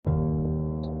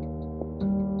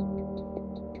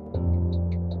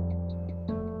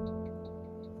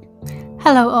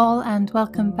Hello all and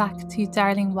welcome back to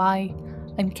Darling Why.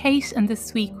 I'm Kate and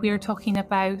this week we are talking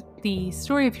about The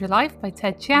Story of Your Life by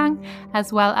Ted Chiang,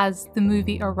 as well as the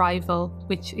movie Arrival,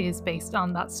 which is based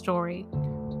on that story.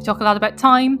 We talk a lot about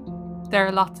time, there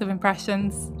are lots of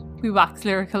impressions, we wax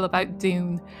lyrical about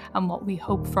Dune and what we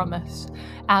hope from it.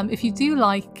 If you do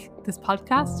like this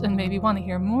podcast and maybe want to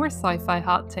hear more sci-fi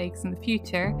hot takes in the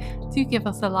future, do give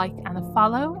us a like and a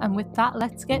follow, and with that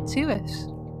let's get to it.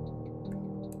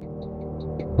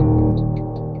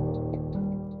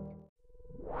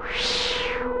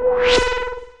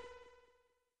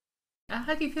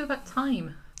 How do you feel about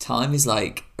time? Time is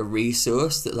like a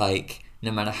resource that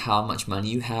no matter how much money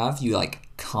you have, you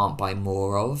can't buy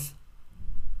more of.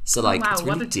 So wow, it's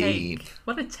really what a deep. Take.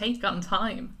 What a take on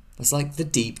time. It's the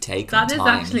deep take on time. That is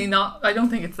actually not, I don't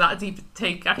think it's that deep a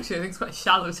take actually. I think it's quite a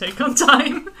shallow take on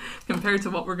time compared to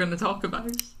what we're going to talk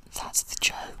about. That's the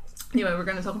joke. Anyway, we're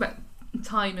going to talk about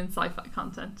time in sci-fi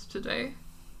content today.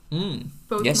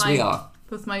 Yes, we are.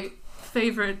 Both my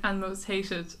favourite and most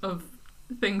hated of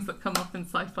things that come up in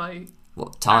sci-fi.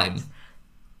 What, time? Art.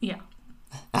 Yeah.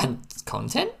 And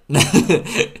content?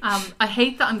 I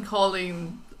hate that I'm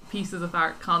calling pieces of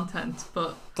art content,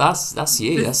 but that's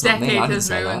you. That's not me. I didn't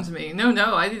say that. This decade has ruined me.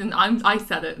 No, I didn't. I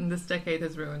said it, and this decade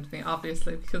has ruined me,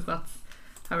 obviously, because that's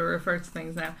how I refer to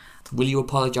things now. Will you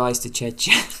apologise to Ted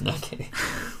Chiang? No, kidding.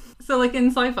 So,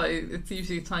 in sci-fi, it's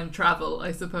usually time travel,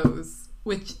 I suppose,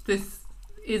 which this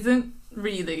isn't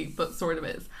really, but sort of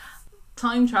is.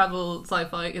 Time travel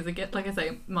sci-fi is, like I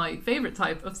say, my favourite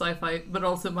type of sci-fi, but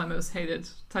also my most hated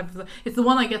type of sci-fi. It's the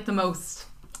one I get the most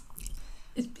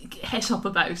het up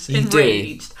about,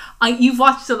 enraged. You've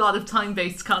watched a lot of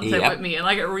time-based content with me, and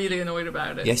I get really annoyed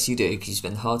about it. Yes, you do, because you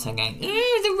spend the whole time going, the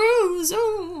rules,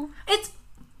 oh.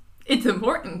 It's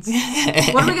important.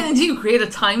 What are we going to do? Create a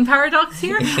time paradox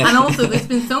here? And also, there's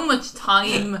been so much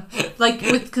time,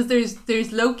 because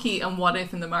there's Loki and What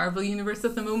If in the Marvel universe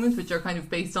at the moment, which are kind of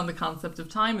based on the concept of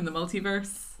time in the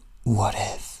multiverse. What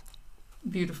if?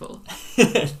 Beautiful.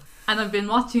 And I've been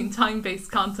watching time-based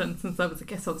content since I was a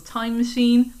kid. So The Time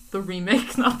Machine, the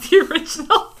remake, not the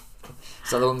original. Is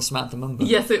that the one with Samantha Mumba?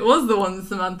 Yes, it was the one with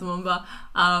Samantha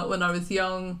Mumba. When I was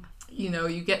young,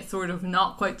 you get sort of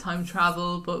not quite time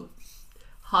travel, but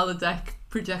holodeck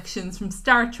projections from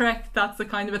Star Trek. That's a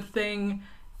kind of a thing.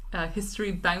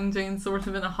 History bounding sort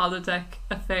of in a holodeck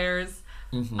affairs.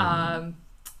 Mm-hmm.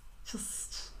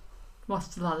 Just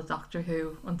watched a lot of Doctor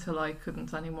Who until I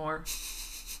couldn't anymore.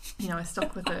 I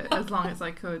stuck with it as long as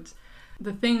I could.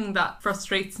 The thing that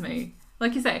frustrates me,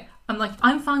 like you say,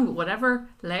 I'm fine with whatever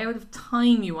layout of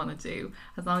time you want to do,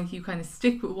 as long as you kind of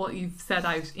stick with what you've set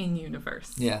out in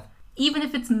universe. Yeah. Even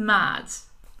if it's mad,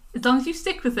 as long as you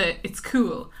stick with it, it's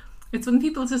cool. It's when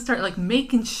people just start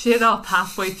making shit up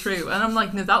halfway through, and I'm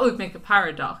like, no, that would make a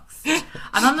paradox. And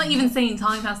I'm not even saying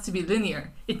time has to be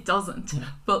linear. It doesn't.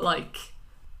 But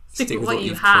stick with what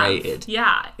you have created.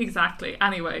 Yeah, exactly.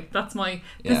 Anyway, that's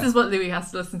this is what Louis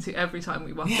has to listen to every time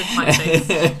we watch a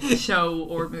time-based show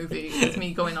or movie. It's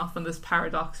me going off on this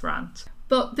paradox rant.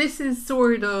 But this is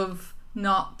sort of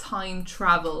not time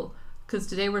travel, because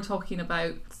today we're talking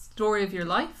about Story of Your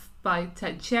Life by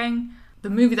Ted Chiang, the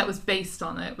movie that was based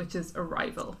on it, which is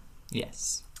Arrival.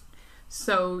 Yes.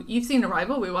 So you've seen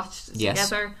Arrival, we watched it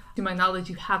together. To my knowledge,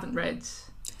 you haven't read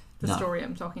the story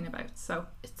I'm talking about. So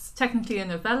it's technically a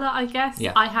novella, I guess.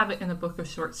 Yeah. I have it in a book of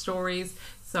short stories,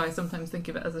 so I sometimes think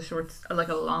of it as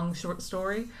a long short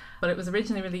story. But it was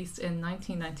originally released in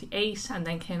 1998 and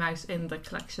then came out in the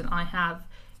collection I have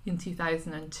in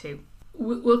 2002.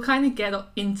 We'll kind of get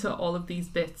into all of these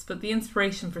bits, but the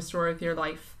inspiration for Story of Your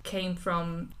Life came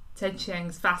from Ted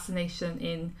Chiang's fascination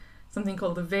in something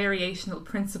called the variational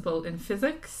principle in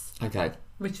physics. Okay.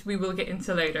 Which we will get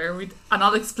into later. And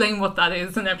I'll explain what that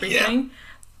is and everything. Yeah.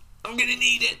 I'm going to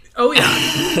need it. Oh,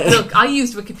 yeah. Look, I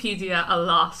used Wikipedia a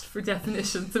lot for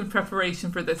definitions in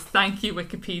preparation for this. Thank you,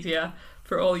 Wikipedia,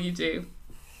 for all you do.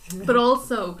 But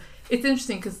also, it's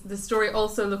interesting because the story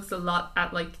also looks a lot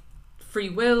at free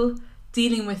will,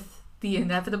 dealing with the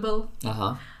inevitable,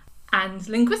 and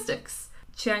linguistics.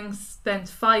 Chiang spent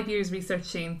 5 years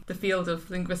researching the field of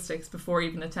linguistics before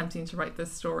even attempting to write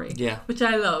this story. Yeah. Which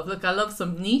I love. Look, I love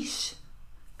some niche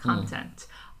content.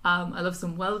 I love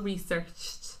some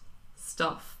well-researched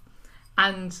stuff.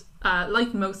 And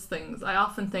like most things, I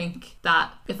often think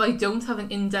that if I don't have an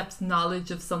in-depth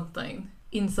knowledge of something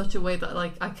in such a way that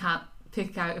I can't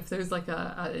pick out if there's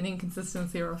an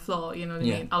inconsistency or a flaw, you know what I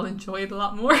mean? I'll enjoy it a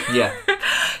lot more. Yeah.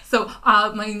 So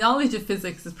my knowledge of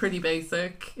physics is pretty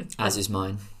basic. As is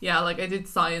mine. Yeah, I did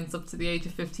science up to the age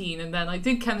of 15, and then I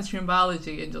did chemistry and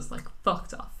biology and just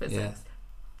fucked off physics.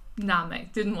 Nah,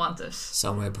 mate, didn't want it.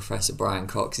 Somewhere Professor Brian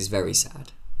Cox is very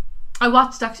sad. I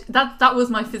watched, actually, that was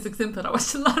my physics input. I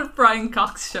watched a lot of Brian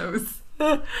Cox shows.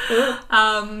 Got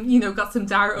some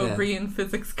Dara O'Brien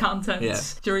physics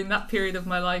content during that period of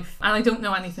my life. And I don't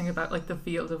know anything about like the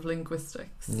field of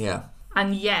linguistics. Yeah.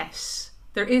 And yet,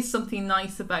 there is something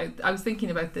nice about, I was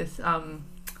thinking about this,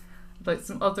 about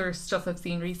some other stuff I've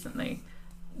seen recently.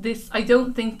 I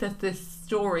don't think that this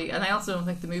story, and I also don't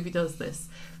think the movie does this,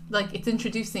 like it's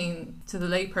introducing to the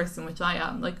layperson, which I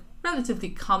am, like relatively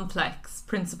complex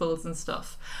principles and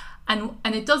stuff. And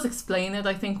it does explain it,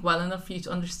 I think, well enough for you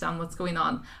to understand what's going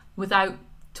on without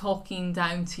talking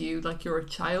down to you like you're a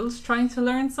child trying to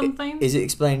learn something. Is it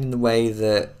explained in the way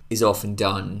that is often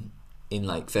done in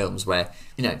like films where,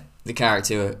 the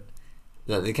character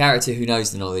who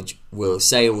knows the knowledge will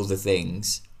say all the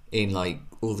things in like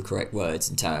all the correct words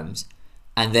and terms,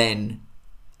 and then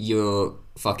you're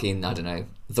fucking, I don't know,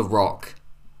 The Rock,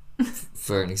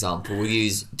 for an example, we'll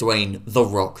use Dwayne The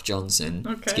Rock Johnson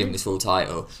to give him his full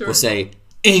title. Sure. We'll say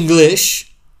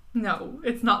English. No,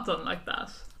 it's not done like that.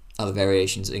 Other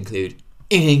variations include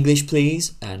in English,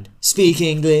 please, and speak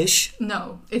English.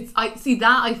 No,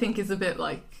 I think is a bit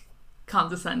like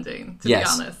condescending, to be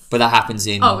honest. But that happens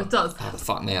in... Oh, it does. Oh,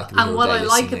 fuck me, I could and what I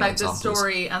like about this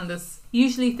story and this...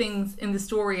 Usually things in the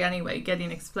story anyway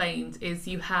getting explained is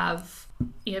you have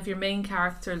your main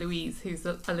character, Louise, who's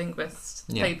a linguist,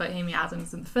 played by Amy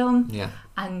Adams in the film. Yeah.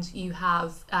 And you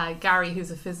have Gary,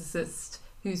 who's a physicist,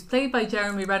 who's played by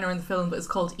Jeremy Renner in the film, but is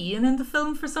called Ian in the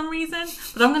film for some reason.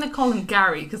 But I'm going to call him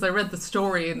Gary because I read the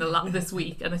story this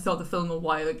week and I saw the film a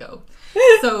while ago.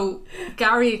 So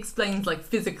Gary explains like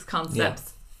physics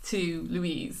concepts to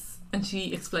Louise, and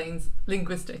she explains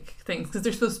linguistic things because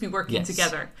they're supposed to be working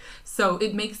together. So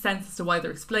it makes sense as to why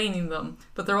they're explaining them,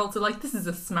 but they're also like, this is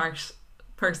a smart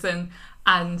person,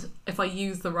 and if I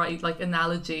use the right like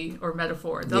analogy or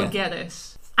metaphor, they'll get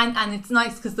it. And it's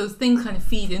nice because those things kind of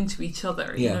feed into each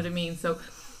other, you know what I mean? So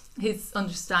his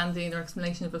understanding or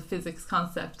explanation of a physics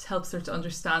concept helps her to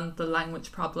understand the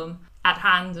language problem at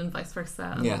hand and vice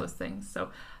versa and all those things. So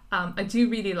I do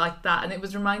really like that, and it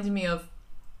was reminding me of,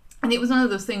 and it was one of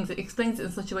those things that explains it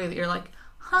in such a way that you're like,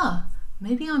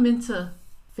 maybe I'm into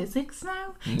physics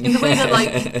now, in the way that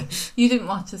like you didn't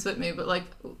watch this with me, but like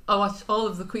I watched all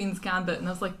of the Queen's Gambit and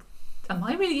I was like, am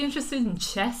I really interested in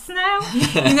chess now?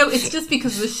 It's just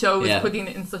because the show is putting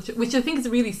it in such a, which I think is a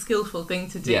really skillful thing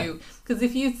to do, because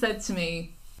if you had said to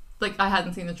me, like I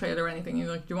hadn't seen the trailer or anything,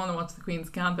 you're like, do you want to watch the Queen's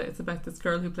Gambit? It's about this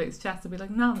girl who plays chess. I'd be like,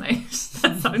 no mate,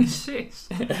 that sounds shit.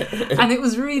 And it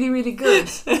was really, really good.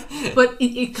 But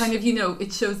it kind of,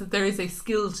 it shows that there is a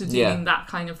skill to doing that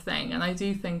kind of thing. And I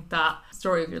do think that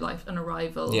Story of Your Life and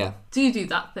Arrival do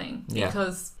that thing.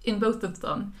 Because in both of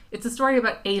them, it's a story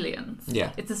about aliens.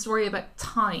 It's a story about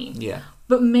time.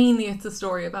 But mainly it's a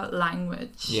story about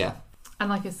language. And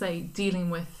like I say, dealing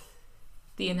with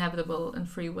the inevitable and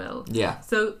free will.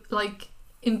 So like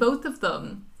in both of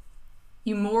them,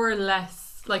 you more or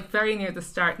less, like very near the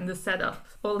start in the setup,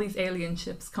 all these alien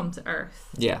ships come to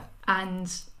Earth.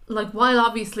 And like while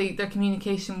obviously their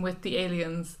communication with the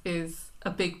aliens is a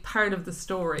big part of the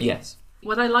story.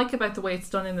 What I like about the way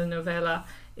it's done in the novella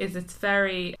is it's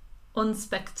very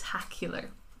unspectacular.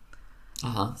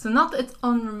 So not that it's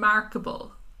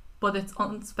unremarkable, but it's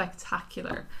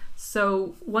unspectacular.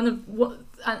 So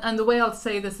and the way I'll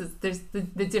say this is there's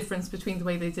the difference between the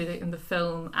way they did it in the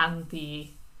film and the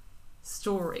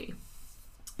story.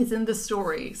 Is in the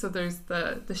story, so there's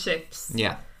the ships.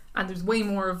 And there's way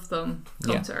more of them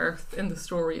come to Earth in the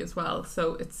story as well.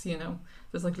 So it's,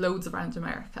 there's like loads around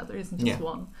America. There isn't just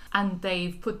one. And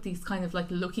they've put these kind of like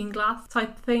looking glass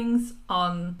type things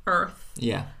on Earth.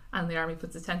 And the army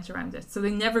puts a tent around it. So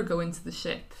they never go into the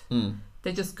ship.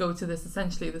 They just go to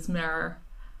this mirror,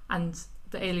 and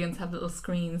the aliens have little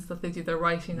screens that they do their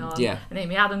writing on. And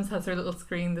Amy Adams has her little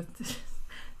screen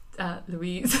that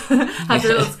Louise has her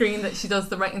little screen that she does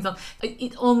the writings on.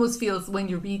 It almost feels when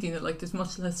you're reading it like there's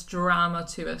much less drama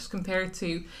to it compared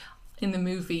to in the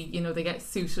movie. They get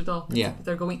suited up.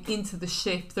 They're going into the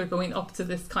ship. They're going up to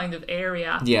this kind of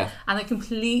area. And I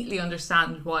completely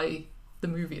understand why the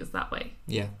movie is that way.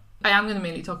 I am going to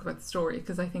mainly talk about the story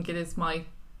because I think it is my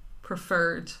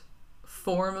preferred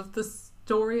form of the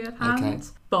story at hand.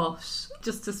 But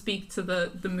just to speak to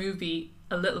the movie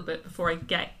a little bit before I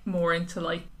get more into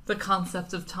like the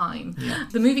concept of time.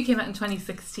 The movie came out in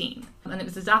 2016 and it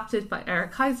was adapted by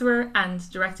Eric Heiser and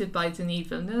directed by Denis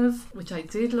Villeneuve, which I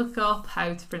did look up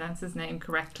how to pronounce his name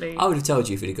correctly. I would have told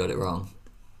you if you'd have got it wrong.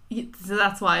 So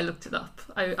that's why I looked it up.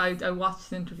 I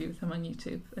watched an interview with him on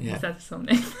YouTube and he said his own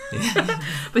name.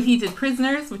 But he did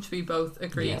Prisoners, which we both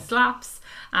agree slaps.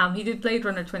 He did Blade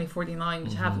Runner 2049,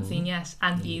 which I haven't seen yet,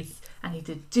 and he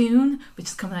did Dune, which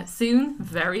is coming out soon.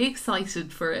 Very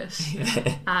excited for it.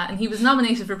 And he was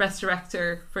nominated for Best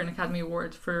Director for an Academy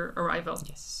Award for Arrival.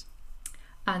 Yes.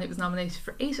 And it was nominated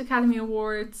for 8 Academy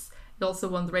Awards. It also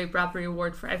won the Ray Bradbury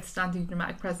Award for Outstanding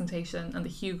Dramatic Presentation and the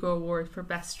Hugo Award for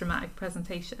Best Dramatic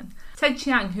Presentation. Ted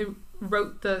Chiang, who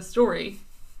wrote the story,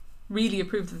 really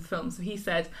approved of the film. So he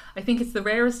said, I think it's the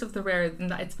rarest of the rare in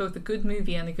that it's both a good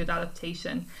movie and a good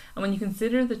adaptation. And when you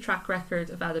consider the track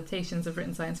record of adaptations of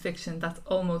written science fiction, that's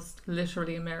almost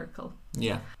literally a miracle.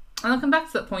 Yeah. And I'll come back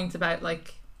to that point about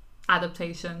like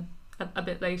adaptation a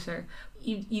bit later.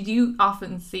 You do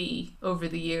often see over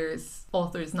the years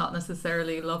authors not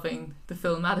necessarily loving the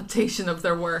film adaptation of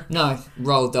their work. No,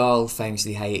 Roald Dahl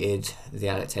famously hated the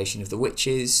adaptation of The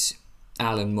Witches.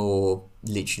 Alan Moore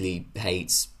literally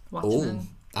hates Watchmen.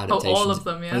 all adaptations. All of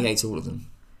them, yeah. He hates all of them.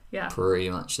 Yeah.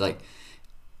 Pretty much. Like,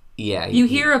 yeah. You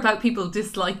hear about people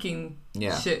disliking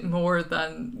Yeah. shit more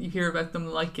than you hear about them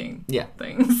liking Yeah.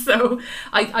 things. So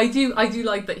I do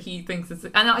like that he thinks it's,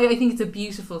 and I think it's a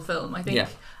beautiful film. I think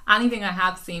anything I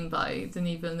have seen by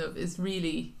Denis Villeneuve is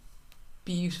really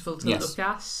beautiful to look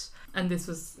at, and this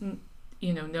was,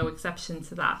 you know, no exception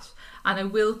to that. And I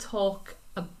will talk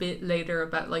a bit later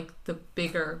about like the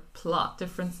bigger plot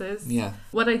differences. Yeah.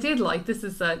 What I did like, this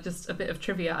is just a bit of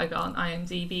trivia I got on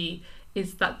IMDb,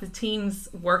 is that the teams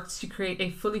worked to create a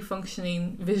fully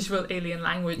functioning visual alien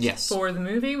language for the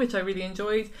movie, which I really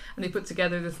enjoyed, and they put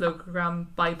together this logogram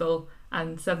Bible,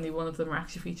 and 71 of them are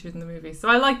actually featured in the movie. So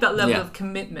I like that level of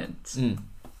commitment.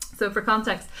 So for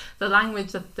context, the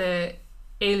language that the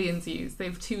aliens use, they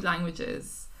have 2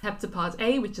 languages. Heptapod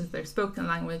A, which is their spoken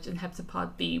language, and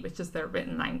Heptapod B, which is their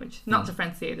written language. Not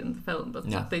differentiated in the film,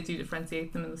 but they do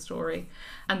differentiate them in the story.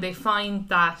 And they find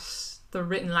that the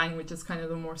written language is kind of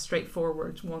the more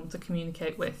straightforward one to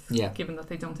communicate with, given that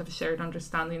they don't have a shared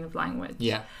understanding of language.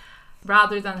 Yeah.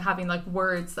 Rather than having like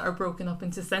words that are broken up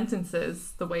into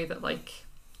sentences the way that like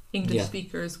English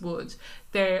speakers would,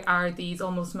 there are these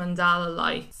almost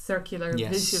mandala-like circular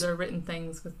visual written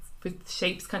things with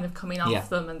shapes kind of coming off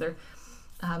them, and they're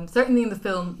certainly in the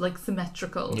film like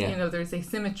symmetrical. You know, there's a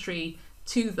symmetry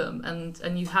to them,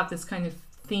 and you have this kind of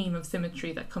theme of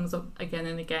symmetry that comes up again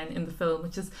and again in the film,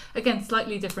 which is again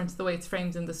slightly different to the way it's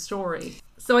framed in the story.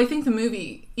 So I think the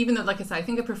movie, even though like I said, I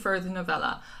think I prefer the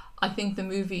novella, I think the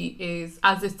movie is,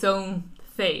 as its own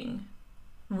thing,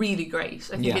 really great.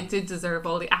 I think it did deserve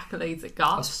all the accolades it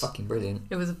got. That's fucking brilliant.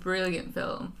 It was a brilliant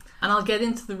film. And I'll get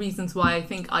into the reasons why I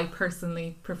think I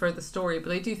personally prefer the story,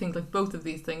 but I do think like both of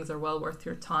these things are well worth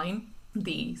your time.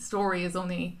 The story is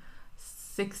only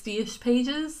 60-ish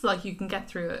pages, like you can get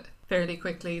through it fairly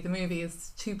quickly. The movie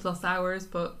is 2+ hours,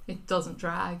 but it doesn't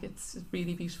drag. It's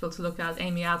really beautiful to look at.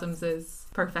 Amy Adams is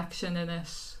perfection in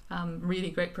it. Really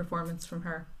great performance from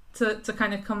her. To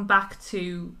kind of come back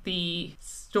to the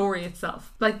story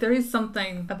itself, like there is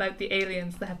something about the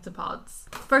aliens, the heptapods.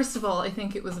 First of all, I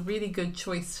think it was a really good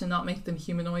choice to not make them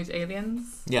humanoid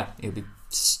aliens. Yeah, it would be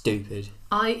stupid.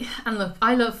 I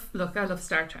love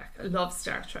Star Trek. I love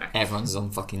Star Trek. Everyone's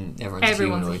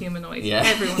Everyone's a humanoid. Yeah.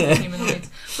 Everyone's a humanoid.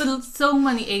 But so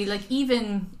many like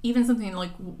even something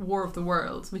like War of the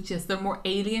Worlds, which is they're more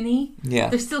alien-y. Yeah.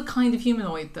 They're still kind of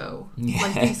humanoid though. Yeah.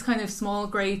 Like these kind of small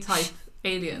grey type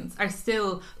aliens are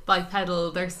still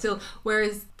bipedal. They're still,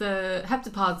 whereas the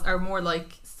heptapods are more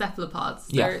like cephalopods.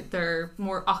 They're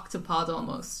more octopod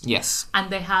almost. Yes.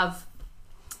 And they have,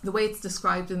 the way it's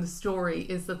described in the story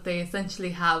is that they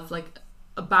essentially have like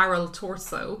a barrel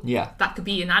torso that could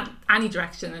be in any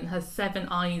direction and has 7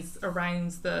 eyes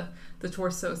around the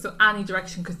torso, so any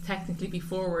direction could technically be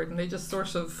forward, and they just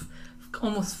sort of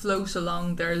almost float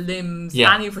along their limbs,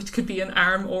 any of which could be an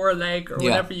arm or a leg or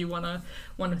whatever you want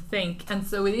to think. And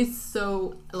so it is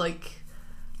so like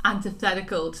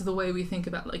antithetical to the way we think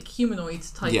about like humanoid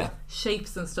type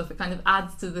shapes and stuff. It kind of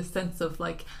adds to the sense of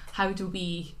like, how do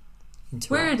we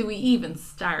where do we even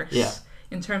start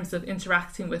in terms of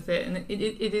interacting with it? And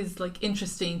it is like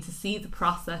interesting to see the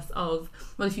process of,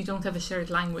 well, if you don't have a shared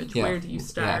language, where do you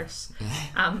start?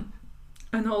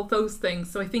 And all those things.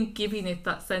 So I think giving it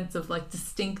that sense of like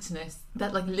distinctness,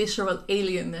 that like literal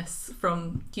alienness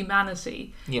from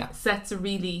humanity, sets a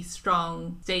really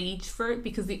strong stage for it.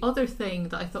 Because the other thing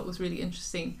that I thought was really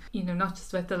interesting, you know, not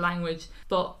just about the language,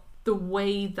 but the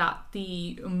way that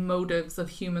the motives of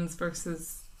humans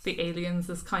versus the aliens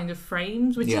is kind of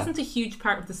framed, which Yeah. isn't a huge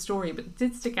part of the story, but it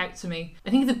did stick out to me.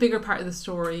 I think it's a bigger part of the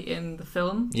story in the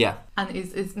film, Yeah. and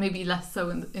is maybe less so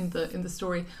in the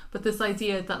story. But this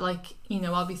idea that, like, you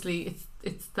know, obviously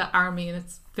it's the army and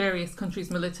it's various countries'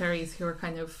 militaries who are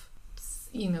kind of,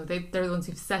 you know, they're the ones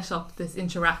who've set up this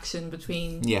interaction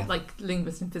between Yeah. like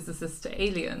linguist and physicist to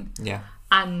alien, Yeah.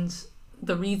 and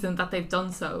the reason that they've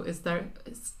done so is they're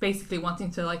basically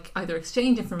wanting to like either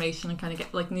exchange information and kind of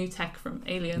get like new tech from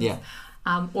aliens, Yeah.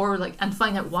 or like and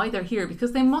find out why they're here,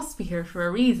 because they must be here for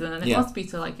a reason, and it Yeah. must be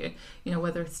to like you know,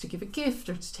 whether it's to give a gift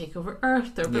or to take over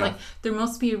Earth, or but Yeah. like there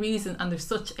must be a reason, and there's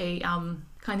such a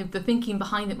kind of the thinking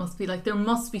behind it must be like there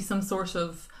must be some sort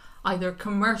of either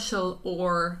commercial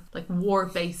or like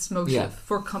war-based motive Yeah.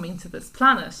 for coming to this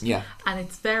planet. Yeah. And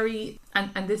it's very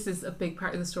and this is a big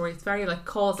part of the story, it's very like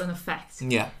cause and effect.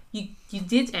 Yeah. You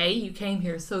did A, you came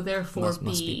here, so therefore Must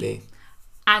be B.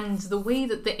 And the way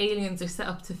that the aliens are set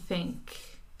up to think,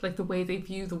 like the way they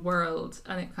view the world,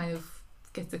 and it kind of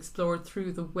gets explored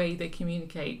through the way they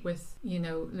communicate with, you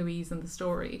know, Louise and the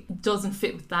story, doesn't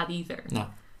fit with that either. No.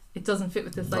 It doesn't fit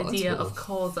with this Not at idea all. of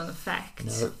cause and effect.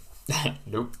 No.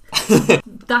 Nope.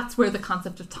 That's where the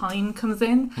concept of time comes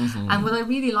in. Mm-hmm. And what I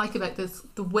really like about this,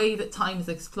 the way that time is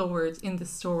explored in the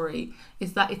story,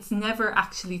 is that it's never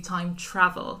actually time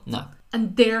travel. No.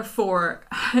 And therefore,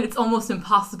 it's almost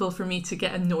impossible for me to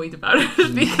get annoyed about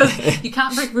it, because you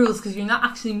can't break rules, because you're not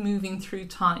actually moving through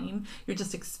time. You're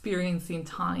just experiencing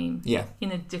time Yeah.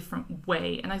 in a different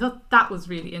way. And I thought that was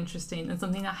really interesting, and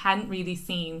something I hadn't really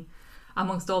seen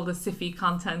amongst all the sci-fi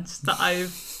content that I've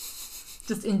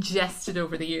just ingested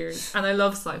over the years. And I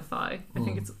love sci-fi. I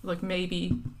think it's like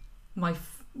maybe my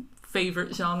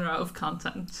favourite genre of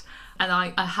content. And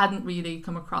I hadn't really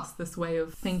come across this way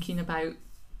of thinking about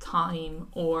time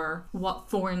or what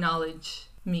foreknowledge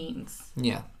means.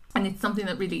 Yeah. And it's something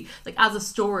that really, like, as a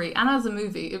story and as a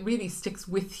movie, it really sticks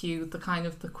with you, the kind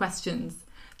of the questions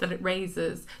that it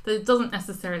raises that it doesn't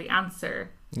necessarily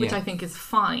answer, which Yeah. I think is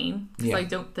fine, because Yeah. I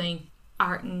don't think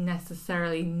art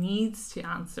necessarily needs to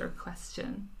answer a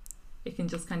question. It can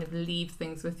just kind of leave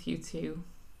things with you to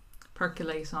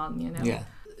percolate on, you know. Yeah.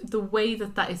 The way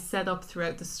that is set up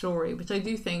throughout the story, which I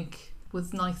do think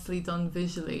was nicely done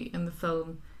visually in the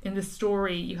film. In the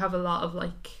story, you have a lot of,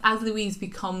 like, as Louise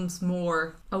becomes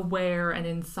more aware and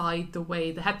inside the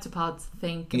way the heptapods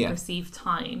think and Yeah. perceive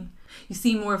time, you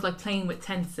see more of, like, playing with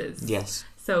tenses. Yes.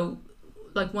 So,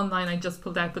 like, one line I just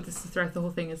pulled out, but this is throughout the whole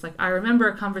thing, is like, I remember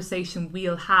a conversation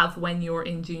we'll have when you're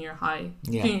in junior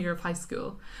year of high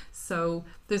school. So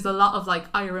there's a lot of, like,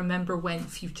 I remember when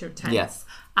future tense. Yes.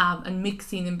 And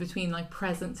mixing in between, like,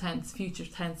 present tense, future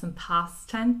tense, and past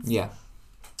tense. Yeah.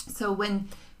 So when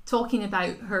talking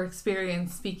about her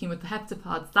experience speaking with the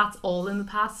heptapods, that's all in the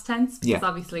past tense, because Yeah.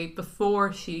 obviously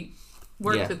before she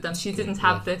worked Yeah. with them, she didn't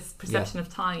have Yeah. this perception of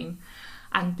time.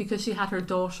 And because she had her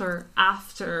daughter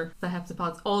after the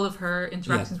heptapods, all of her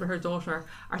interactions with her daughter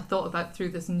are thought about through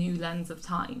this new lens of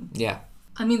time. Yeah.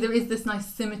 I mean, there is this nice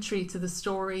symmetry to the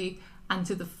story and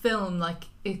to the film. Like,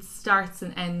 it starts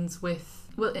and ends with,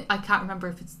 well, I can't remember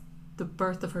if it's the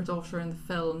birth of her daughter in the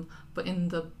film, but in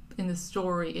the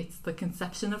story it's the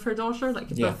conception of her daughter. Like,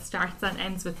 it Yeah. both starts and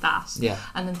ends with that. Yeah.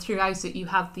 And then throughout it you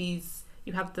have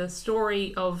the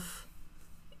story of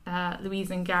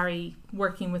Louise and Gary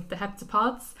working with the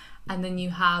heptapods, and then you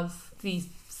have these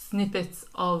snippets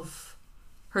of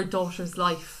her daughter's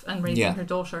life and raising Yeah. her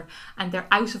daughter, and they're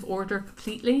out of order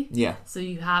completely. Yeah. So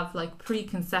you have, like,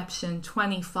 preconception,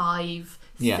 25,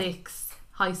 Yeah. 6,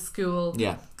 high school.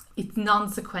 Yeah. It's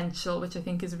non-sequential, which I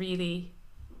think is really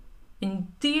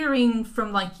endearing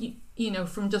from, like, you know,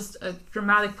 from just a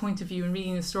dramatic point of view and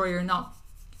reading the story, or not,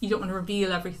 you don't want to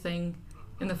reveal everything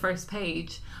in the first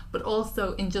page, but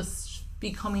also in just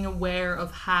becoming aware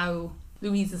of how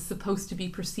Louise is supposed to be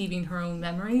perceiving her own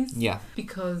memories. Yeah.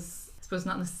 Because, I suppose,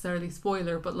 not necessarily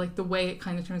spoiler, but, like, the way it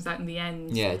kind of turns out in the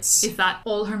end Yeah. It's is that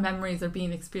all her memories are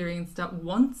being experienced at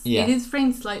once. Yeah. It is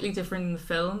framed slightly different in the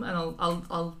film, and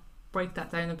I'll break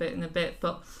that down a bit in a bit,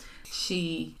 but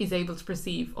she is able to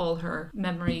perceive all her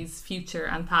memories, future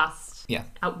and past, Yeah.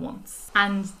 at once.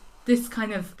 And this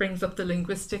kind of brings up the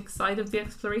linguistic side of the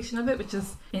exploration of it, which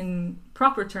is in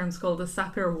proper terms called the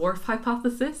Sapir-Whorf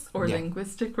hypothesis, or Yeah.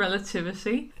 linguistic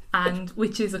relativity, and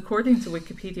which is, according to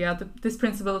Wikipedia, this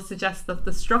principle suggests that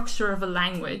the structure of a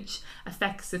language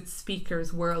affects its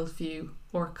speaker's worldview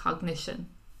or cognition.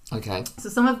 okay. So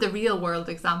some of the real world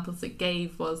examples it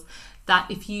gave was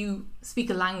that if you speak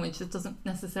a language that doesn't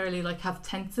necessarily, like, have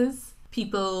tenses,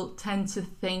 people tend to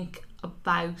think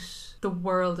about the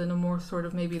world in a more sort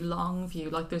of maybe long view.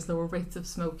 Like there's lower rates of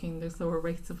smoking, there's lower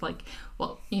rates of like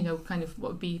what, you know, kind of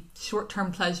what would be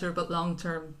short-term pleasure but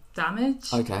long-term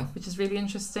damage. Okay. Which is really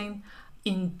interesting.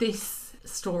 In this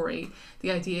story,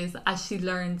 the idea is that as she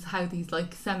learns how these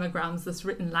like semigrams, this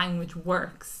written language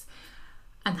works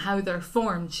and how they're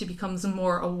formed, she becomes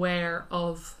more aware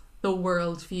of the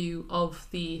worldview of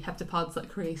the heptapods that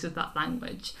created that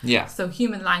language. Yeah. So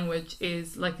human language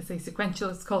is, like I say, sequential.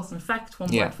 It's cause and effect.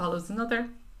 One word follows another.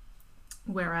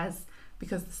 Whereas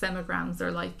because the semigrams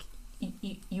are like,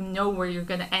 you know where you're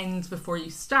going to end before you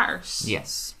start.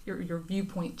 Yes. Your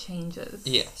viewpoint changes.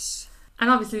 Yes. And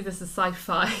obviously this is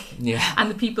sci-fi. Yeah. And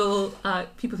the people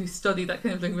who study that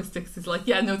kind of linguistics is like,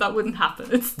 yeah, no, that wouldn't happen.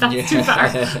 That's too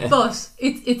far. But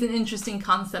it's an interesting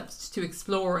concept to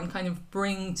explore and kind of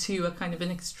bring to a kind of an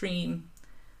extreme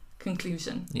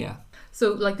conclusion. Yeah.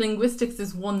 So like linguistics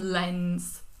is one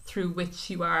lens through which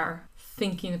you are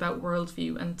thinking about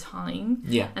worldview and time.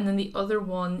 Yeah. And then the other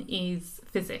one is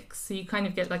physics. So you kind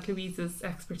of get like Louise's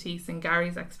expertise and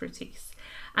Gary's expertise.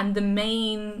 And the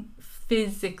main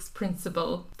physics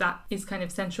principle that is kind of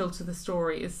central to the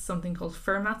story is something called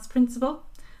Fermat's principle,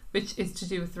 which is to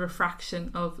do with the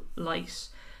refraction of light.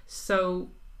 So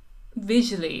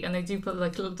visually, and I do put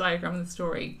like a little diagram in the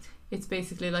story, it's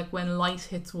basically like when light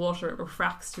hits water, it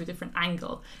refracts to a different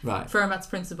angle. Right. Fermat's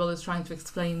principle is trying to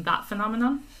explain that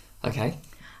phenomenon. Okay.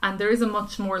 And there is a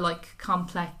much more like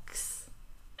complex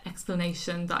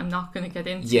explanation that I'm not going to get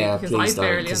into because I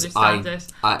barely understand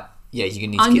it. Yeah, you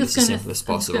need to keep it as simple as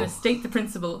possible. I'm just going to state the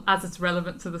principle as it's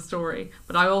relevant to the story,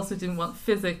 but I also didn't want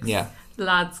physics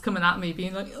lads coming at me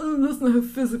being like, oh, that's not how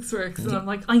physics works. And I'm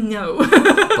like, I know.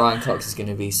 Brian Cox is going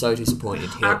to be so disappointed.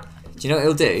 Do you know what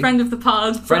he'll do? Friend of the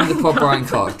pod, Brian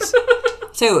Cox.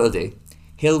 Tell you what he'll do.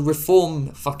 He'll reform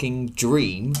fucking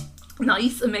Dream.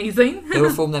 Nice, amazing. He'll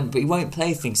reform them, but he won't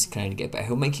play Things Can Only Get Better.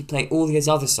 He'll make you play all his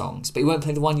other songs, but he won't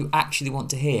play the one you actually want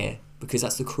to hear, because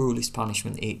that's the cruelest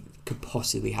punishment it could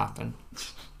possibly happen.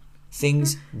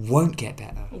 Things won't get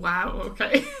better. Wow,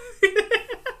 okay.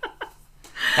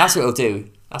 That's what he'll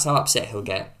do. That's how upset he'll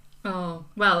get. Oh,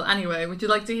 well, anyway, would you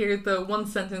like to hear the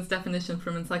one-sentence definition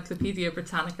from Encyclopedia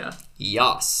Britannica?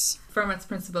 Yes. Fermat's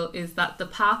principle is that the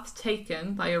path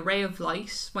taken by a ray of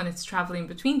light when it's travelling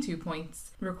between 2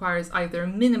 points requires either a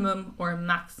minimum or a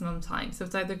maximum time. So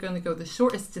it's either going to go the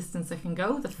shortest distance it can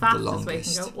go, the fastest way it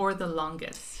can go, or the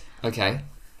longest. Okay.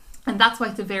 And that's why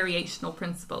it's a variational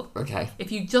principle. Okay.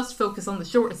 If you just focus on the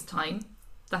shortest time,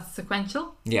 that's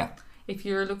sequential. Yeah. If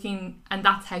you're looking, and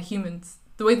that's how humans,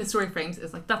 the way the story frames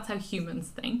is like, that's how humans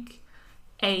think.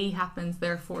 A happens,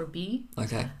 therefore B.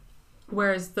 Okay.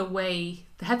 Whereas the way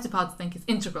the heptapods think is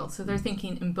integral. So they're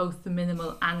thinking in both the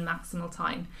minimal and maximal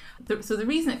time. So the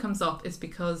reason it comes up is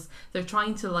because they're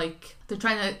trying to,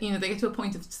 you know, they get to a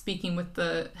point of speaking with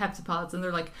the heptapods and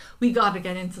they're like, we got to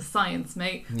get into science,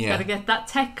 mate. Yeah. Got to get that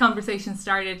tech conversation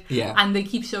started. Yeah. And they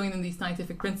keep showing them these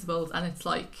scientific principles and it's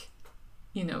like,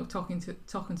 you know, talking to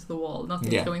the wall,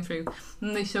 nothing's going through.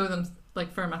 And they show them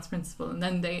like Fermat's principle, and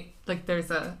then they like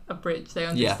there's a bridge, they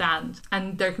understand,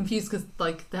 and they're confused because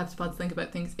like the heptapods think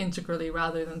about things integrally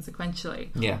rather than sequentially.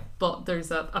 Yeah. But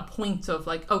there's a point of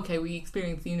like, okay, we're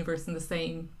experiencing the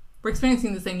same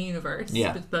universe,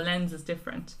 but the lens is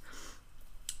different.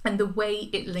 And the way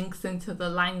it links into the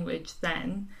language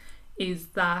then is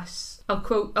that I'll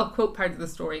quote part of the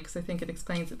story because I think it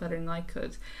explains it better than I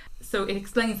could. So it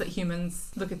explains that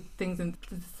humans look at things in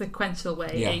the sequential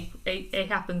way. A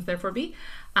happens, therefore B.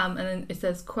 And then it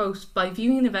says, quote, by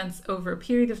viewing events over a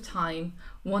period of time,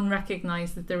 one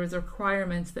recognised that there was a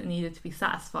requirement that needed to be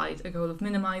satisfied, a goal of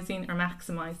minimising or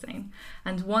maximising.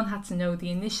 And one had to know the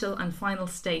initial and final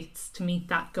states to meet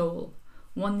that goal.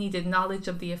 One needed knowledge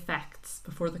of the effects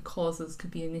before the causes could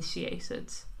be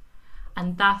initiated.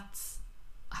 And that's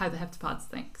how the heptapods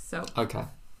think. So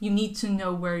you need to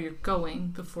know where you're going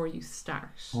before you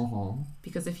start. Uh-huh.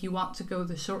 Because if you want to go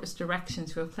the shortest direction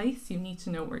to a place, you need to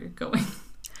know where you're going.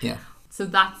 Yeah. So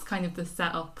that's kind of the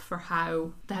setup for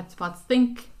how the heptapods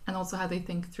think and also how they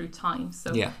think through time.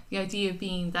 So the idea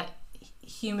being that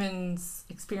humans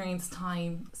experience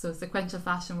time so sequential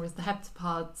fashion, whereas the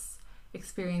heptapods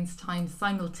experience time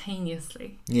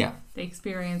simultaneously. Yeah. They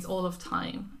experience all of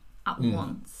time at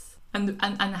once. And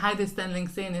how this then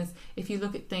links in is if you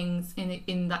look at things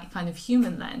in that kind of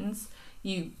human lens,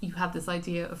 you have this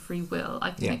idea of free will.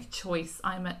 I can make a choice.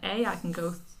 I'm at A, I can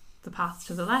go the path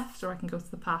to the left or I can go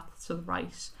to the path to the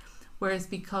right. Whereas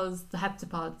because the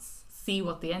heptapods see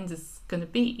what the end is going to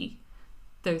be,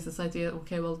 there's this idea,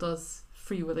 okay, well, does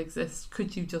free will exist?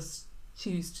 Could you just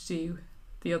choose to do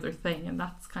the other thing? And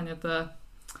that's kind of the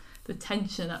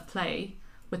tension at play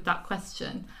with that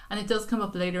question. And it does come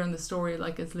up later in the story,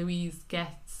 like as Louise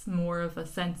gets more of a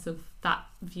sense of that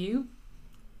view,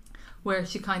 where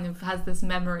she kind of has this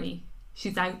memory.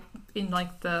 She's out in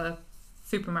like the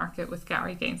supermarket with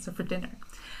Gary Gainster for dinner,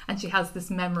 and she has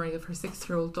this memory of her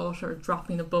 6-year-old daughter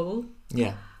dropping a bowl.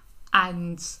 Yeah.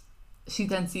 And she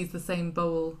then sees the same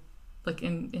bowl like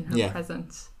in her Yeah.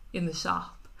 present in the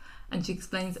shop. And she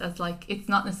explains it as like, it's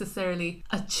not necessarily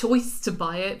a choice to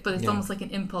buy it, but it's Yeah. almost like an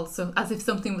impulse. So as if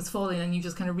something was falling and you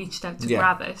just kind of reached out to Yeah.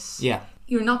 grab it. Yeah.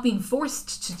 You're not being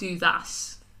forced to do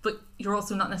that, but you're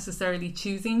also not necessarily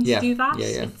choosing to Yeah. do that. Yeah,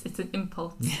 yeah. It's an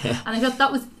impulse. Yeah. And I thought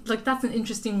that was like, that's an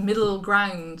interesting middle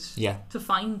ground Yeah. to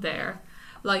find there.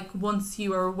 Like once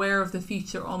you are aware of the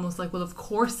future, almost like, well, of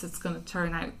course it's going to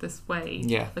turn out this way.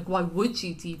 Yeah. Like why would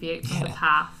you deviate from the Yeah.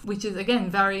 path? Which is again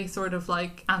very sort of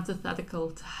like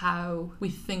antithetical to how we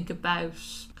think about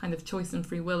kind of choice and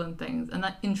free will and things. And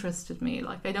that interested me.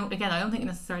 Like I don't think it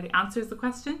necessarily answers the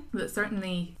question, but it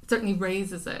certainly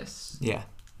raises it Yeah.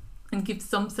 and gives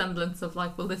some semblance of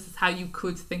like, well, this is how you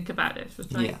could think about it,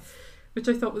 which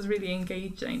I thought was really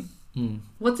engaging. Mm.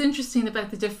 What's interesting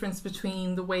about the difference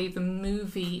between the way the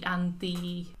movie and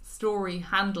the story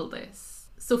handle this.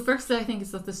 So firstly, I think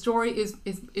is that the story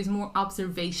is more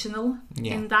observational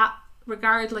Yeah. in that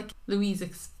regard, like Louise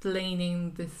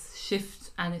explaining this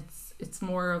shift, and it's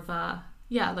more of a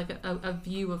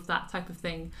view of that type of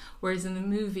thing. Whereas in the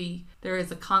movie, there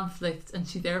is a conflict and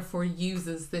she therefore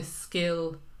uses this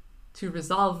skill to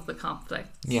resolve the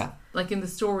conflict. Yeah. Like in the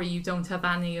story, you don't have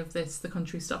any of this. The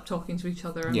country stop talking to each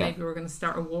other, and Yeah. maybe we're going to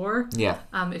start a war. Yeah.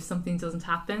 If something doesn't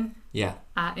happen. Yeah.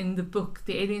 In the book,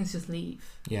 the aliens just leave,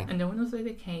 Yeah. and no one knows why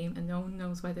they came, and no one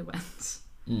knows why they went.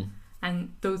 Mm.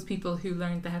 And those people who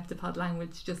learned the heptapod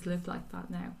language just live like that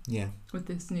now, Yeah. with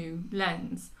this new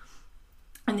lens.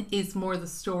 And it is more the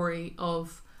story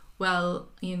of, well,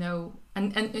 you know,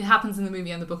 and it happens in the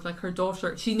movie and the book, like her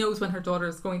daughter, she knows when her daughter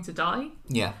is going to die.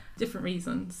 Yeah. Different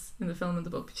reasons in the film and the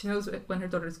book. She knows when her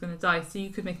daughter is going to die. So you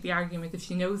could make the argument, if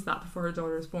she knows that before her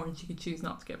daughter is born, she could choose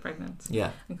not to get pregnant.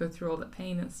 Yeah. And go through all that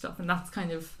pain and stuff. And that's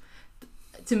kind of,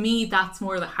 to me, that's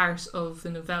more the heart of the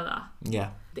novella.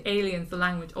 Yeah. The aliens, the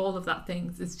language, all of that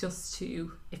things is just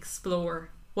to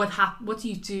explore what do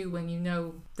you do when you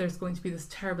know there's going to be this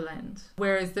terrible end.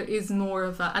 Whereas there is more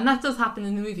of a, and that does happen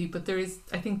in the movie, but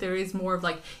I think there is more of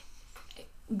like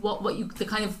the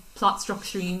kind of plot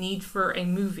structure you need for a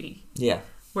movie. Yeah.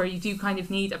 Where you do kind of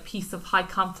need a piece of high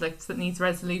conflict that needs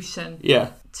resolution. Yeah.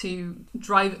 To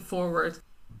drive it forward.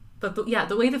 But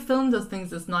the way the film does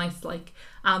things is nice. Like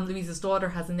Louise's daughter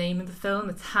has a name in the film.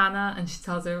 It's Hannah, and she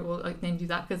tells her, "Well, I named you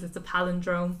that because it's a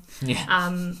palindrome."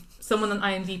 Yeah. Someone on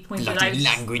IMDb pointed out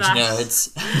language that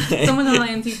nerds. someone on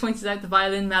IMDb pointed out the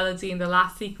violin melody in the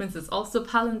last sequence is also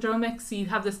palindromic. So you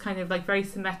have this kind of like very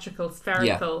symmetrical,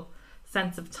 spherical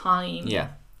sense of time. Yeah.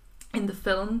 In the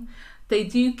film, they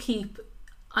do keep,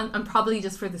 and probably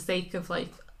just for the sake of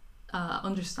like.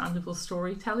 Understandable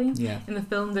storytelling. Yeah. In the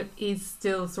film, there is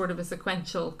still sort of a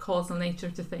sequential causal nature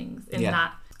to things in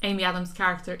that Amy Adams'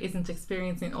 character isn't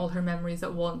experiencing all her memories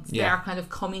at once. They are kind of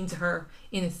coming to her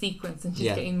in a sequence, and she's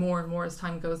getting more and more as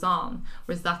time goes on,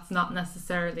 whereas that's not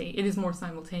necessarily, it is more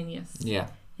simultaneous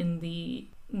in the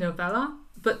novella.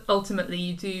 But ultimately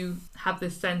you do have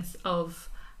this sense of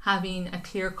having a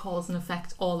clear cause and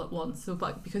effect all at once. So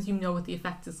because you know what the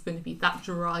effect is going to be, that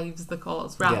drives the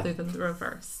cause rather than the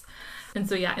reverse. And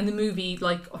so in the movie,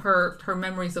 like her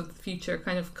memories of the future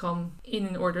kind of come in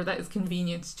an order that is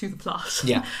convenient to the plot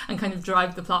and kind of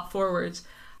drive the plot forward.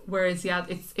 Whereas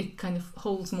it kind of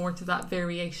holds more to that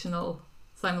variational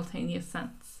simultaneous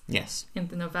sense. Yes. In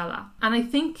the novella. And I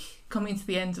think, coming to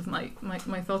the end of my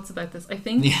thoughts about this, I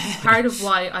think part of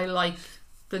why I like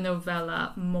the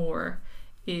novella more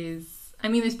is, I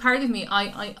mean, there's part of me,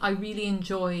 I really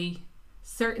enjoy,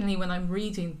 certainly when I'm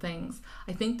reading things,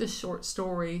 I think the short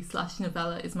story /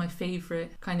 novella is my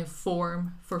favourite kind of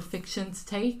form for fiction to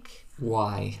take.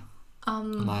 Why?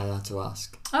 Am I allowed to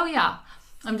ask? Oh yeah.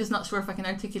 I'm just not sure if I can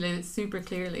articulate it super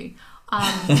clearly.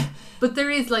 But there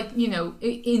is, like, you know,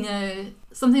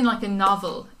 something like a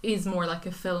novel is more like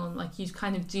a film. Like, you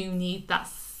kind of do need that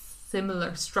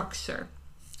similar structure.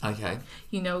 Okay.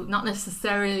 You know, not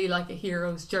necessarily like a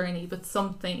hero's journey, but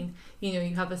something, you know,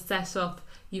 you have a setup,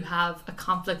 you have a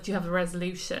conflict, you have a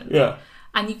resolution. Yeah.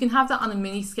 And you can have that on a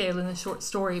mini scale in a short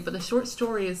story, but a short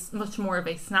story is much more of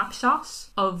a snapshot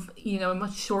of, you know, a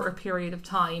much shorter period of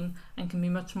time and can be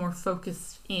much more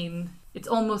focused in. It's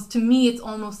almost, to me, it's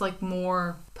almost like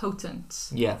more potent.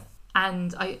 Yeah.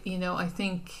 And I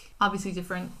think obviously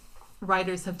different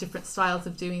writers have different styles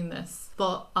of doing this,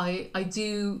 but I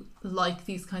do like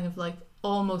these kind of like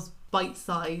almost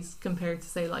bite-sized compared to,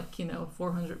 say, like, you know, a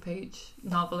 400-page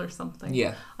novel or something.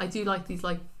 Yeah. I do like these,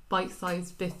 like,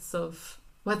 bite-sized bits of,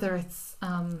 whether it's,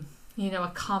 you know, a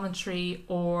commentary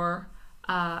or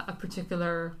a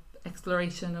particular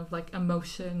exploration of, like,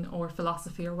 emotion or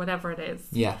philosophy or whatever it is.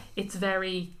 Yeah. It's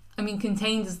very, I mean,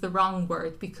 contained is the wrong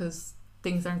word because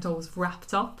things aren't always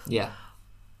wrapped up. Yeah.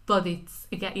 But it's,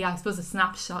 again, yeah, I suppose a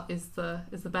snapshot is the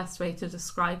best way to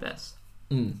describe it.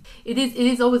 Mm. It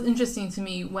is always interesting to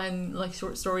me when, like,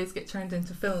 short stories get turned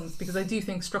into films, because I do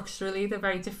think structurally they're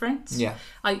very different. Yeah.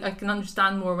 I can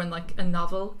understand more when, like, a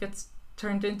novel gets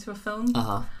turned into a film,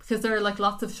 because there are, like,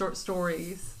 lots of short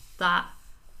stories that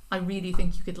I really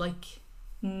think you could, like,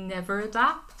 never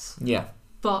adapt. Yeah.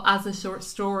 But as a short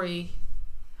story,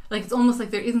 like, it's almost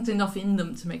like there isn't enough in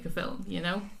them to make a film, you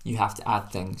know? You have to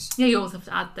add things. Yeah, you always have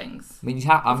to add things. I mean,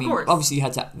 course. obviously you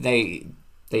had to.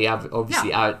 They have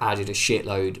obviously added a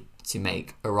shitload to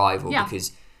make Arrival,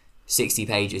 because 60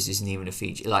 pages isn't even a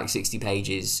feature. Like, 60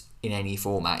 pages in any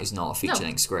format is not a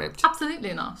feature-length script.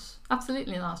 Absolutely not.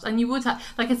 Absolutely not. And you would have,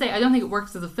 like I say, I don't think it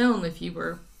works as a film if you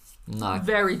were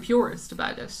very purist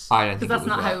about it. I don't think that's it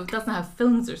would not work. that's not how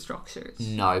films are structured.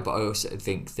 No, but I also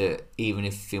think that even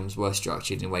if films were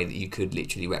structured in a way that you could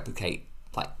literally replicate,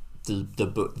 like,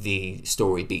 the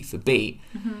story beat for beat,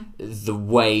 the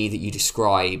way that you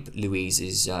describe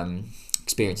Louise's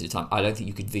experience at the time, I don't think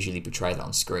you could visually portray that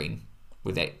on screen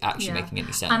without actually making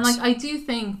any sense. And, like, I do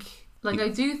think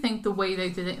the way they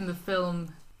did it in the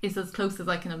film is as close as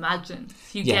I can imagine.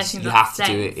 You have to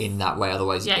do it in that way,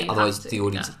 otherwise the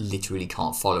audience literally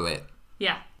can't follow it.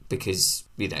 Yeah. Because,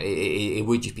 you know, it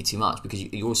would just be too much, because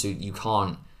you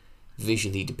can't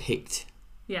visually depict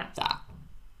that.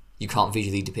 You can't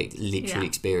visually depict literal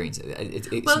experience.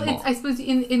 I suppose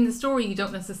in the story you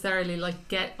don't necessarily, like,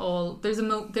 get all. There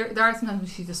are sometimes when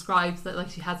she describes that,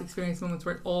 like, she has experienced moments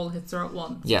where it all hits her at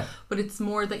once. Yeah. But it's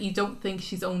more that you don't think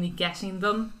she's only getting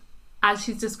them as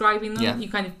she's describing them. Yeah. You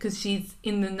kind of, because she's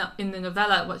in the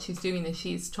novella, what she's doing is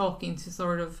she's talking to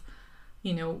sort of,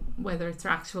 you know, whether it's her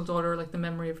actual daughter or, like, the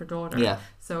memory of her daughter. Yeah.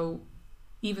 So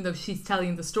even though she's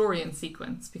telling the story in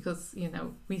sequence, because, you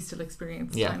know, we still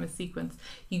experience time as sequence,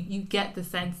 you get the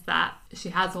sense that she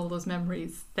has all those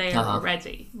memories there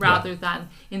already, rather than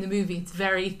in the movie it's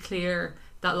very clear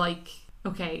that, like,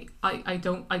 okay, I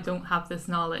don't have this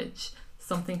knowledge,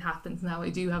 something happens now, I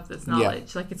do have this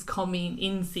knowledge, like, it's coming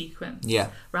in sequence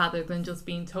rather than just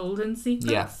being told in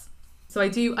sequence. So I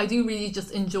do really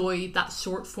just enjoy that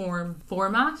short form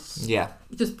format. Yeah.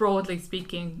 Just broadly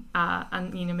speaking,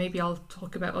 and, you know, maybe I'll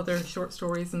talk about other short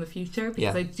stories in the future,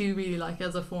 because I do really like it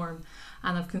as a form,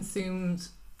 and I've consumed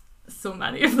so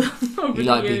many of them over You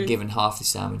like the years. being given half the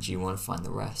sandwich, you want to find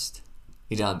the rest.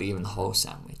 You don't like being given the whole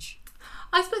sandwich.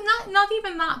 I suppose not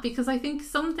even that, because I think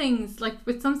some things, like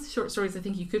with some short stories, I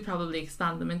think you could probably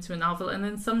expand them into a novel, and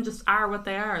then some just are what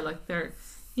they are, like they're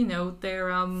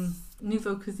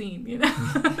nouveau cuisine, you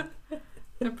know.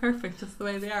 They're perfect just the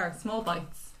way they are. Small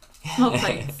bites, small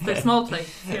plates. They're small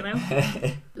plates, you know.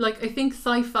 Like, I think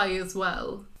sci-fi as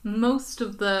well. Most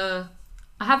of the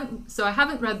I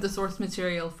haven't read the source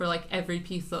material for, like, every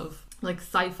piece of, like,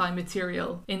 sci-fi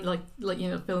material in like you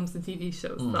know, films and TV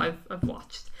shows that I've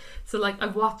watched. So, like,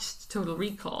 I've watched Total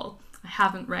Recall. I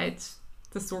haven't read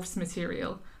the source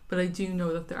material, but I do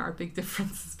know that there are big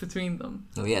differences between them.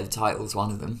 Oh yeah, the title's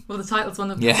one of them. Well, the title's one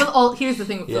of them. Yeah. Well, here's the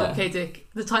thing with Philip K. Dick.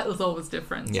 The title's always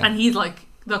different. Yeah. And he's like,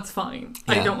 that's fine.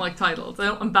 Yeah. I don't like titles.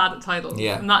 I'm bad at titles.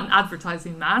 Yeah. I'm not an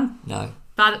advertising man. No.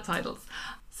 Bad at titles.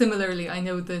 Similarly, I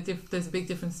know there's a big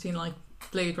difference between, like,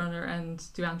 Blade Runner and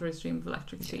Do Androids Dream of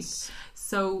Electric Sheep.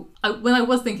 So when I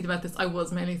was thinking about this, I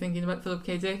was mainly thinking about Philip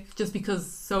K. Dick, just because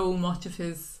so much of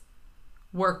his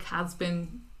work has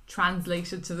been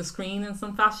translated to the screen in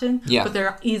some fashion. Yeah. But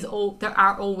there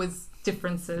are always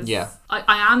differences. Yeah.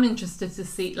 I am interested to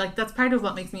see, like, that's part of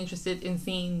what makes me interested in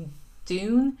seeing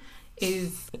Dune,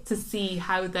 is to see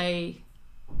how they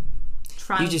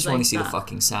translate. You just want to see that. the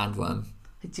fucking sandworm.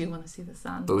 I do want to see the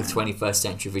sandworm. But with 21st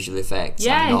century visual effects,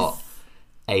 yes. and not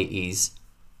 80s.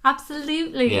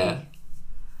 Absolutely. Yeah.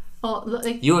 Oh,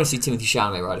 like, you want to see Timothy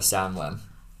Chalamet ride a sandworm.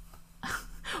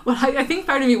 Well, I think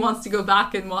part of me wants to go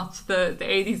back and watch the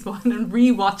 80s one and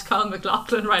re-watch Colin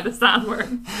McLaughlin ride a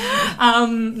sandworm.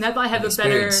 Now that I have a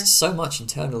better... so much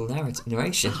internal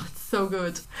narration. Oh, it's so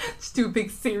good. Just do a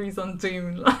big series on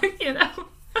Dune, like, you know.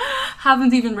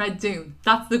 Haven't even read Dune.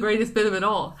 That's the greatest bit of it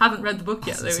all. Haven't read the book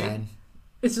yet, Louis.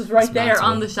 It's just right there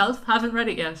on the shelf. Haven't read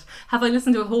it yet. Have I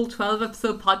listened to a whole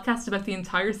 12-episode podcast about the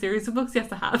entire series of books?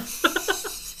 Yes, I have.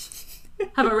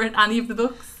 Have I read any of the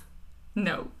books?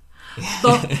 No.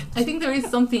 But I think there is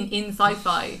something in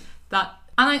sci-fi that,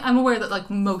 And I'm aware that like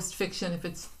most fiction, if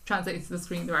it's translated to the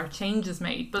screen, there are changes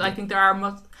made. But I think there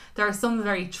are some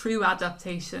very true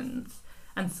adaptations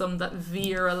and some that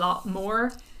veer a lot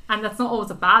more. And that's not always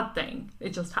a bad thing. It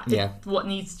just it's what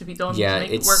needs to be done to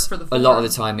make it work for the form. A lot of the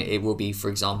time it will be, for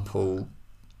example,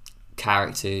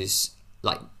 characters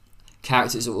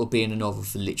that will be in a novel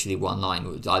for literally one line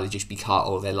would either just be cut,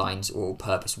 or their lines or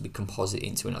purpose will be composite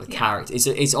into another character.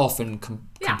 It's often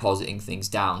compositing things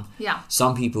down. Yeah.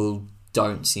 Some people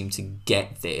don't seem to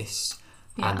get this,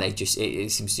 and they just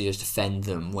it seems to just offend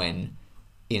them when,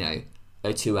 you know, a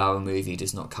 2-hour movie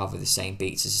does not cover the same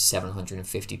beats as a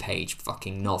 750-page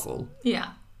fucking novel. Yeah.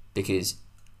 Because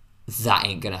that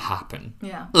ain't gonna happen.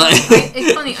 Yeah.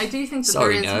 It's funny. I do think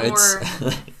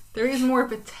that there is more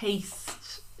of a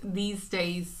taste these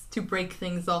days to break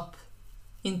things up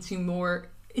into more,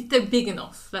 if they're big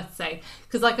enough, let's say.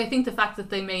 Because like I think the fact that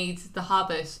they made The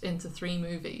Hobbit into 3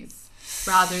 movies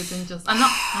rather than just, I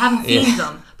haven't seen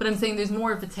them, but I'm saying there's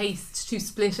more of a taste to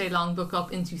split a long book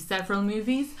up into several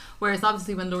movies, whereas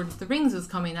obviously when Lord of the Rings was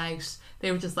coming out,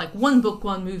 they were just like one book,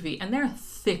 one movie, and they're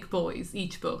thick boys,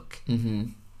 each book. Mm-hmm.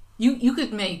 You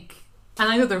could make,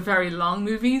 and I know they're very long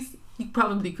movies, you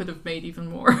probably could have made even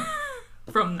more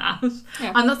from that.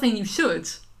 Yeah. I'm not saying you should,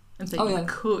 I'm saying you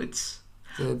could.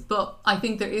 Good. But I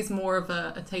think there is more of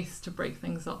a taste to break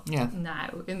things up now,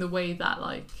 in the way that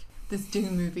like this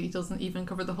Dune movie doesn't even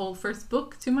cover the whole first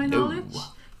book, to my knowledge.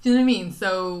 Do you know what I mean?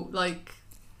 So like,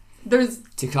 there's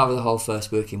to cover the whole first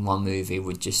book in one movie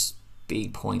would just be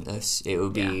pointless. It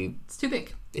would be it's too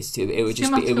big. It would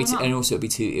just be. And also it'd be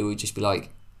too. It would just be like,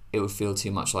 it would feel too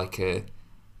much like an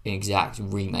exact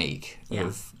remake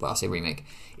of. Well, I say remake.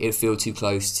 It would feel too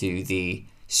close to the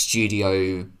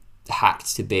studio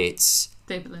hacked to bits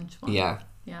David Lynch one. Yeah.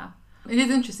 It is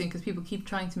interesting because people keep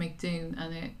trying to make Dune,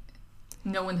 and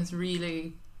no one has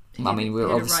really hit it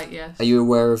right yet. Are you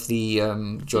aware of the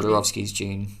Jodorowsky's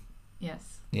Dune?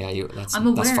 Yes. Yeah, that's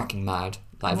fucking mad.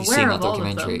 Like, have you seen that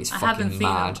documentary? It's fucking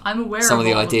mad. I'm aware some of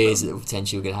the ideas that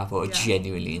potentially are going to happen are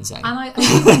genuinely insane. And I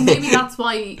think maybe that's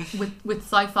why with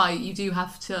sci-fi you do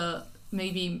have to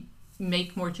maybe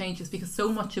make more changes, because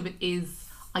so much of it is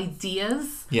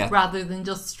ideas rather than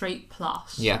just straight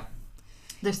plot. Yeah.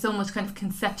 There's so much kind of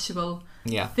conceptual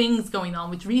things going on,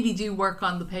 which really do work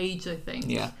on the page, I think.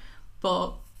 Yeah.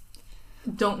 But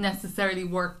don't necessarily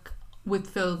work with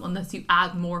film unless you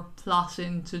add more plot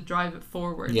in to drive it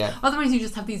forward. Yeah. Otherwise you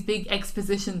just have these big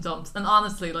exposition dumps, and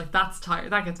honestly, like,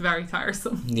 that gets very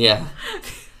tiresome. Yeah.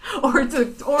 or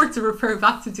to refer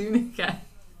back to Dune again.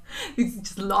 These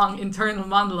just long internal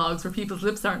monologues where people's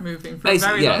lips aren't moving for a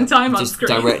very long time on screen.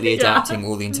 Just directly adapting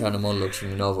all the internal monologues from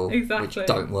the novel, which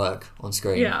don't work on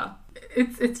screen. Yeah,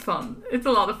 it's fun. It's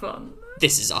a lot of fun.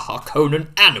 This is a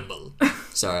Harkonnen animal.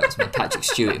 Sorry, that's my Patrick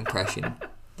Stewart impression.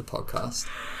 The podcast.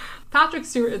 Patrick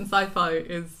Stewart in sci-fi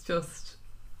is just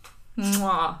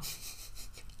mwah.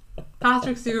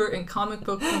 Patrick Stewart in comic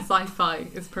books and sci-fi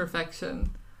is perfection.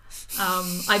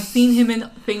 I've seen him in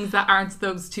things that aren't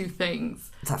those two things.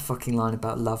 That fucking line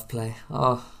about love play.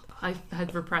 Oh, I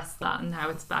had repressed that, and now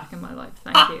it's back in my life.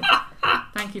 Thank you.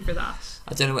 Thank you for that.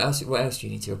 I don't know what else do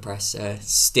you need to repress?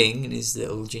 Sting and his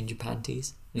little ginger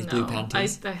panties, his blue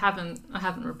panties. I haven't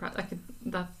repressed.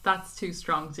 That's too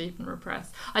strong to even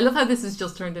repress. I love how this has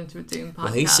just turned into a Dune podcast.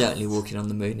 Well, he's certainly walking on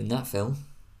the moon in that film.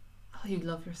 Oh, you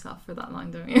love yourself for that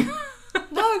line, don't you?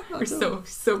 No, you're so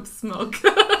smug.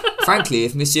 Frankly,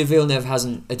 if Monsieur Villeneuve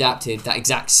hasn't adapted that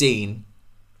exact scene,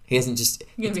 he hasn't just.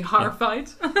 You're gonna be horrified.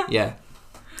 Yeah,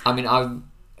 I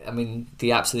mean,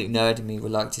 the absolute nerd in me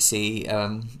would like to see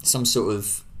some sort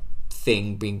of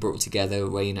thing being brought together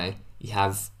where, you know, you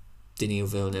have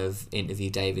Denis Villeneuve interview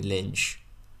David Lynch.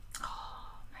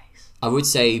 Oh, nice. I would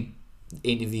say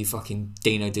interview fucking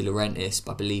Dino De Laurentiis,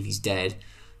 but I believe he's dead.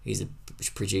 He's a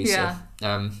producer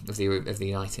of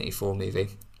the 1984 movie.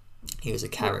 He was a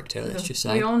character, let's just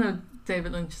say. We all know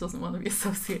David Lynch doesn't want to be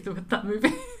associated with that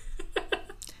movie.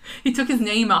 He took his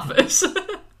name off it.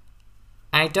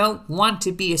 I don't want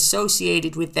to be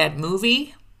associated with that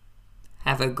movie.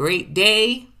 Have a great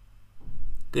day.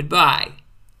 Goodbye.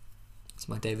 That's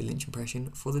my David Lynch impression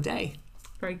for the day.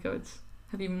 Very good.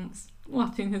 Have you been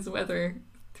watching his weather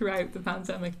throughout the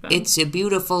pandemic then? It's a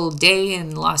beautiful day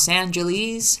in Los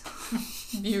Angeles.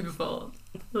 Beautiful.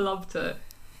 Loved it.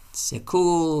 It's a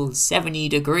cool 70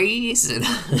 degrees.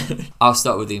 I'll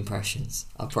start with the impressions,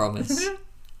 I promise.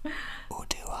 Or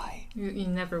do I? You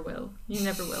never will. You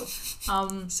never will.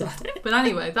 But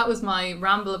anyway, that was my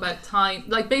ramble about time.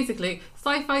 Like, basically,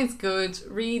 sci-fi is good.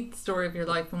 Read Story of Your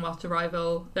Life and watch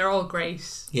Arrival. They're all great.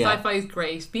 Yeah. Sci-fi is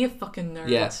great. Be a fucking nerd.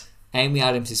 Yeah. Amy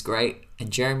Adams is great,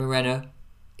 and Jeremy Renner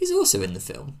is also in the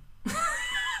film.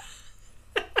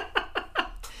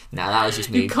 Nah, that was just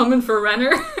me. You coming for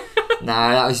Renner?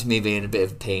 Nah, that was just me being a bit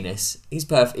of a penis. He's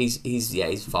perfect.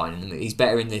 He's fine in the movie. He's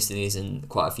better in this than he is in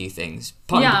quite a few things.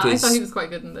 Partly because, I thought he was quite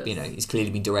good in this. You know, he's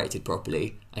clearly been directed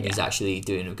properly, and he's actually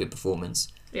doing a good performance.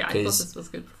 Yeah, I thought this was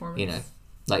a good performance. You know,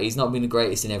 like, he's not been the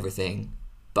greatest in everything,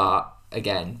 but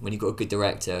again, when you've got a good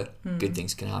director, good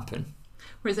things can happen.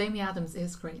 Whereas Amy Adams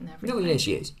is great in everything. No, yeah,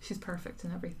 she is. She's perfect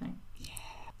in everything. Yeah,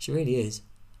 she really is.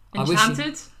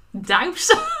 Enchanted? Doubt?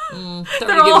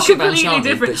 They're all completely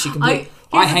different.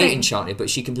 But I hate Enchanted, but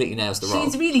she completely nails the role.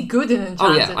 She's really good in Enchanted.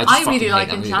 Oh, yeah, I really like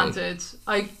Enchanted. Movie.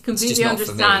 I completely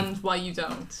understand why you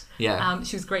don't. Yeah.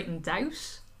 She was great in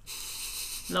Doubt.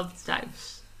 Loved Doubt.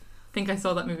 I think I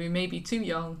saw that movie maybe too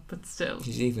young, but still.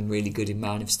 She's even really good in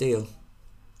Man of Steel.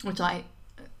 Which I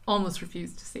almost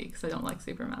refuse to see because I don't like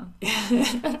Superman.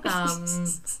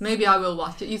 Maybe I will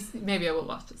watch it. Maybe I will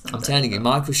watch it someday. I'm telling you,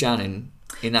 Michael Shannon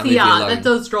in that movie alone, that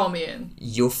does draw me in.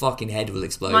 Your fucking head will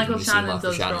explode when you see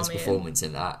Michael Shannon's performance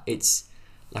in that. It's,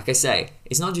 like I say,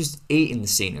 it's not just eating the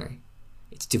scenery.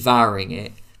 It's devouring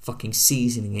it, fucking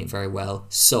seasoning it very well.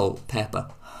 Salt, pepper,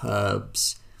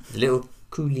 herbs, a little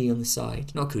coulis on the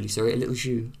side. Not coulis, sorry, a little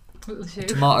jus.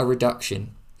 Tomato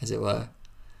reduction, as it were.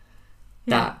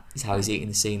 Yeah. That is how he's eating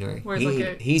the scenery.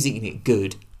 He's eating it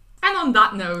good. And on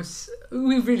that note,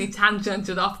 we've really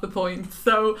tangented off the point.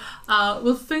 So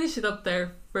we'll finish it up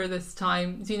there for this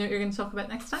time. Do you know what you're going to talk about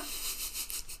next time?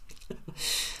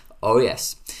 Oh,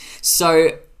 yes.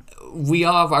 So we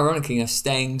are, ironically enough,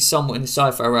 staying somewhat in the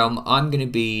sci-fi realm. I'm going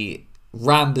to be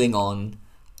rambling on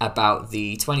about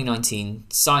the 2019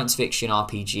 science fiction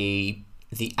RPG,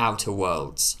 The Outer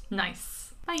Worlds.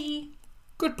 Nice. Bye.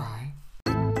 Goodbye.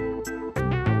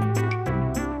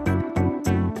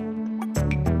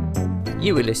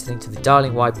 You were listening to the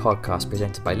Darling Why podcast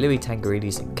presented by Louis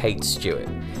Tangarides and Kate Stewart.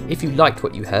 If you liked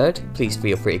what you heard, please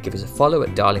feel free to give us a follow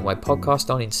at Darling Why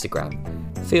podcast on Instagram.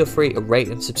 Feel free to rate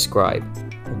and subscribe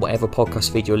on whatever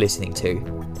podcast feed you're listening to.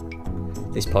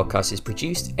 This podcast is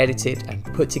produced, edited and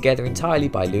put together entirely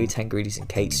by Louis Tangarides and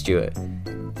Kate Stewart.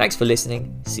 Thanks for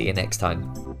listening. See you next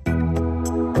time.